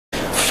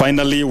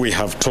Finally, we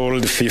have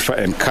told FIFA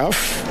and CAF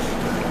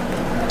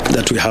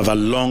that we have a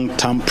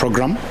long-term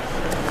program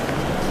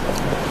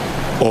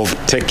of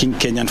taking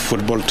Kenyan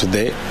football to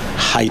the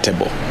high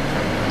table,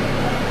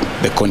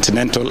 the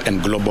continental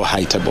and global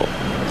high table.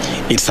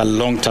 It's a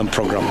long-term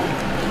program.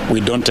 We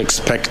don't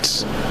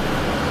expect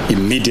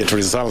immediate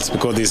results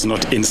because it's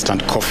not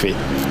instant coffee.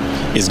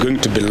 It's going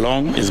to be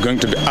long, it's going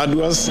to be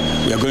arduous,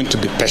 we are going to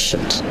be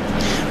patient.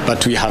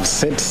 But we have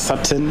set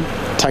certain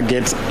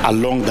targets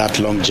along that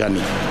long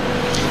journey.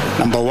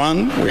 Number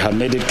one, we have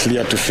made it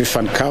clear to FIFA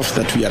and CAF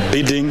that we are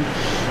bidding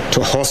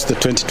to host the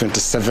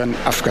 2027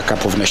 Africa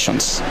Cup of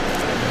Nations.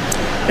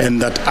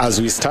 And that as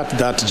we start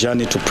that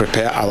journey to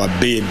prepare our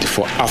bid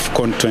for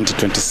AFCON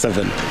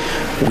 2027,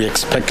 we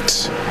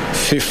expect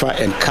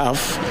FIFA and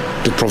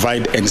CAF to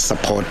provide any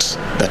support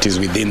that is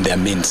within their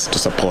means to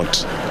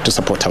support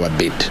our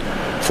bid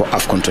for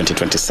AFCON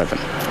 2027.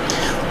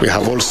 We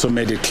have also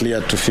made it clear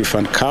to FIFA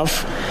and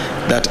CAF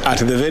that at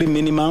the very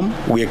minimum,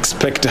 we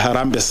expect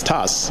Harambee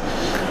Stars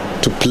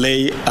to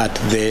play at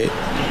the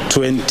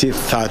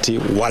 2030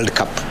 World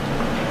Cup.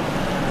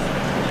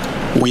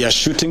 We are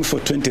shooting for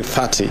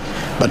 2030,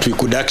 but we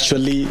could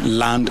actually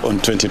land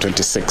on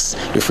 2026.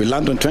 If we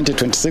land on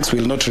 2026,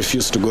 we'll not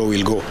refuse to go,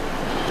 we'll go.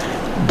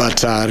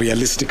 But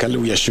realistically,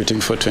 we are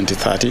shooting for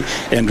 2030,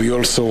 and we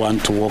also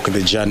want to walk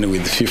the journey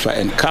with FIFA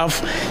and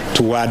CAF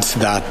towards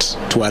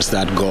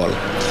that goal.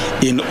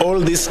 In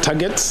all these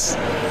targets,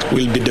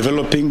 we'll be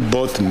developing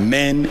both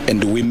men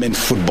and women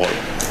football.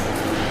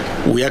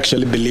 We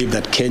actually believe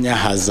that Kenya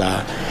has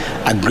a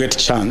great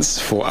chance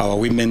for our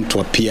women to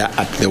appear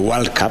at the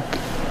World Cup,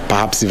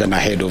 perhaps even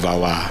ahead of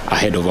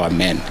our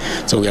men.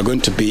 So we are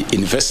going to be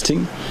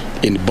investing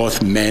in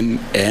both men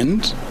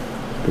and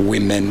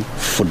women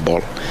football.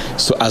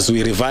 So as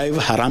we revive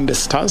Harambee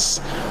Stars,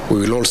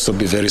 we will also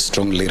be very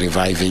strongly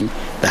reviving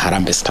the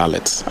Harambee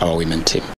Starlets, our women team.